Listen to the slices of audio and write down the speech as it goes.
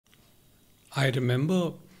I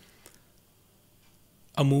remember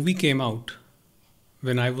a movie came out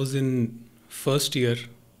when I was in first year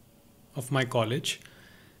of my college,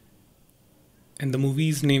 and the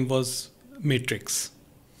movie's name was Matrix.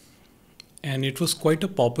 And it was quite a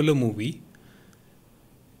popular movie,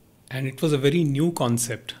 and it was a very new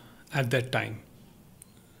concept at that time.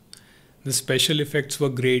 The special effects were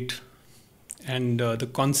great, and the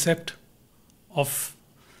concept of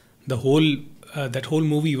the whole that whole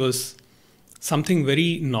movie was something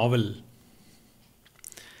very novel.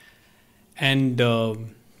 And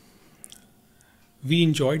we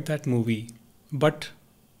enjoyed that movie. But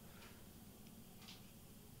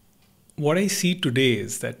what I see today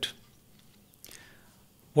is that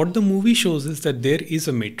what the movie shows is that there is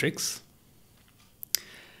a matrix,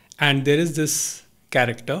 and there is this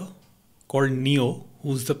character called Neo,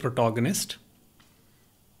 who's the protagonist,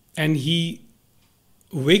 and he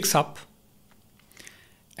wakes up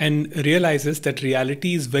and realizes that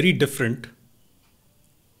reality is very different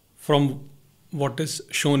from what is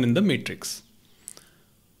shown in the matrix.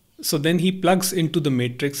 So then he plugs into the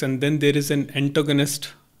matrix, and then there is an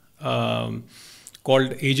antagonist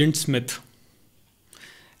called Agent Smith,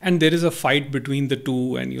 and there is a fight between the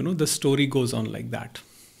two, and the story goes on like that.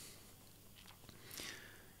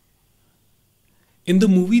 In the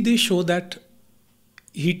movie they show that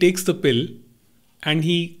he takes the pill and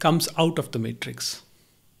he comes out of the matrix.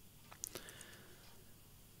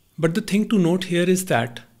 But the thing to note here is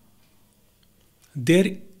that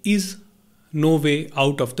there is no way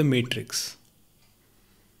out of the matrix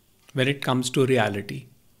when it comes to reality.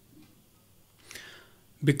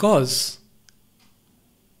 Because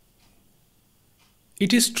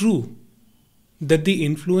it is true that the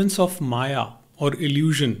influence of Maya or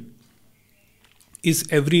illusion is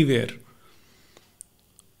everywhere.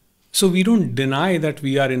 So we don't deny that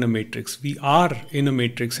we are in a matrix. We are in a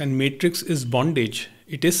matrix, and matrix is bondage.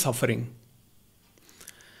 It is suffering.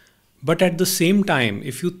 But at the same time,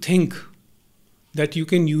 if you think that you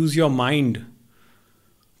can use your mind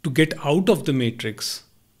to get out of the matrix,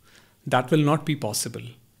 that will not be possible.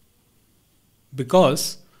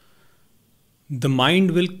 Because the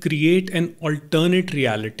mind will create an alternate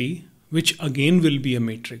reality, which again will be a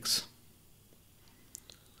matrix.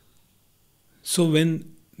 So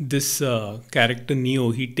when this character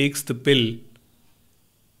Neo, he takes the pill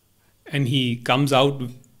and he comes out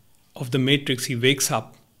of the matrix, he wakes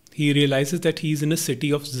up, he realizes that he is in a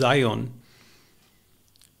city of Zion.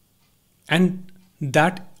 And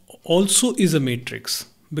that also is a matrix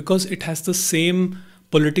because it has the same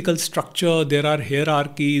political structure, there are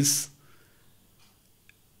hierarchies,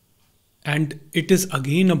 and it is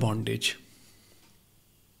again a bondage.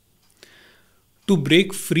 To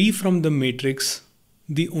break free from the matrix,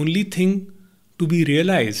 the only thing to be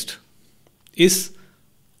realized is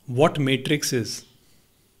what matrix is.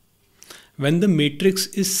 When the matrix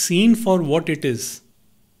is seen for what it is,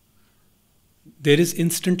 there is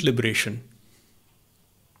instant liberation.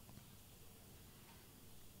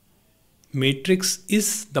 Matrix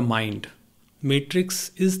is the mind.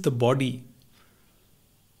 Matrix is the body.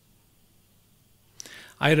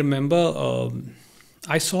 I remember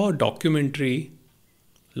I saw a documentary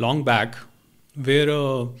long back where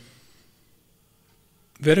a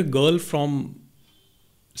girl from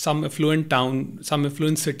some affluent town, some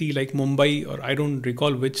affluent city like Mumbai, or I don't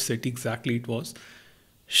recall which city exactly it was,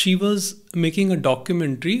 she was making a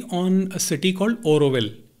documentary on a city called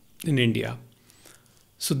Auroville in India.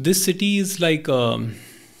 So this city is like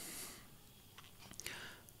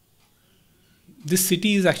this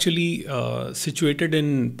city is actually situated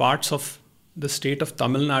in parts of the state of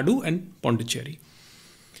Tamil Nadu and Pondicherry.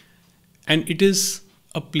 And it is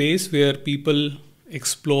a place where people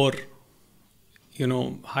explore,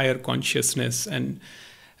 higher consciousness, and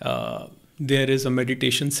there is a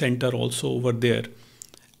meditation center also over there.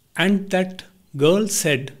 And that girl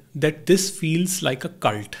said that this feels like a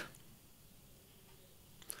cult.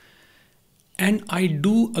 And I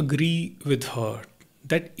do agree with her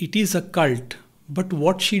that it is a cult. But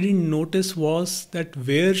what she didn't notice was that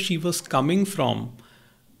where she was coming from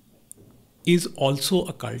is also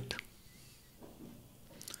a cult.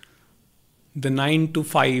 The 9 to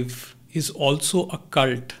 5 is also a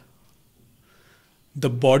cult. The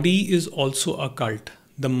body is also a cult.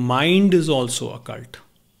 The mind is also a cult.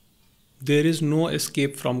 There is no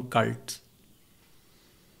escape from cults.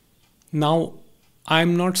 Now,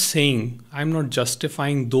 I'm not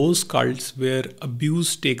justifying those cults where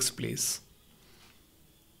abuse takes place.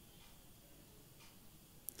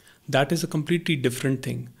 That is a completely different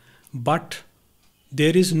thing. But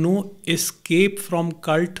There is no escape from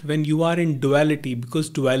cult when you are in duality, because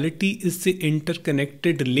duality is the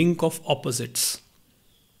interconnected link of opposites.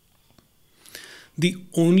 The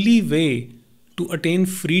only way to attain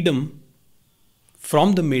freedom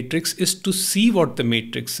from the matrix is to see what the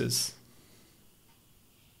matrix is.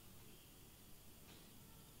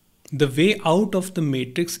 The way out of the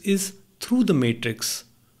matrix is through the matrix.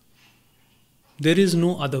 There is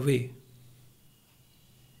no other way.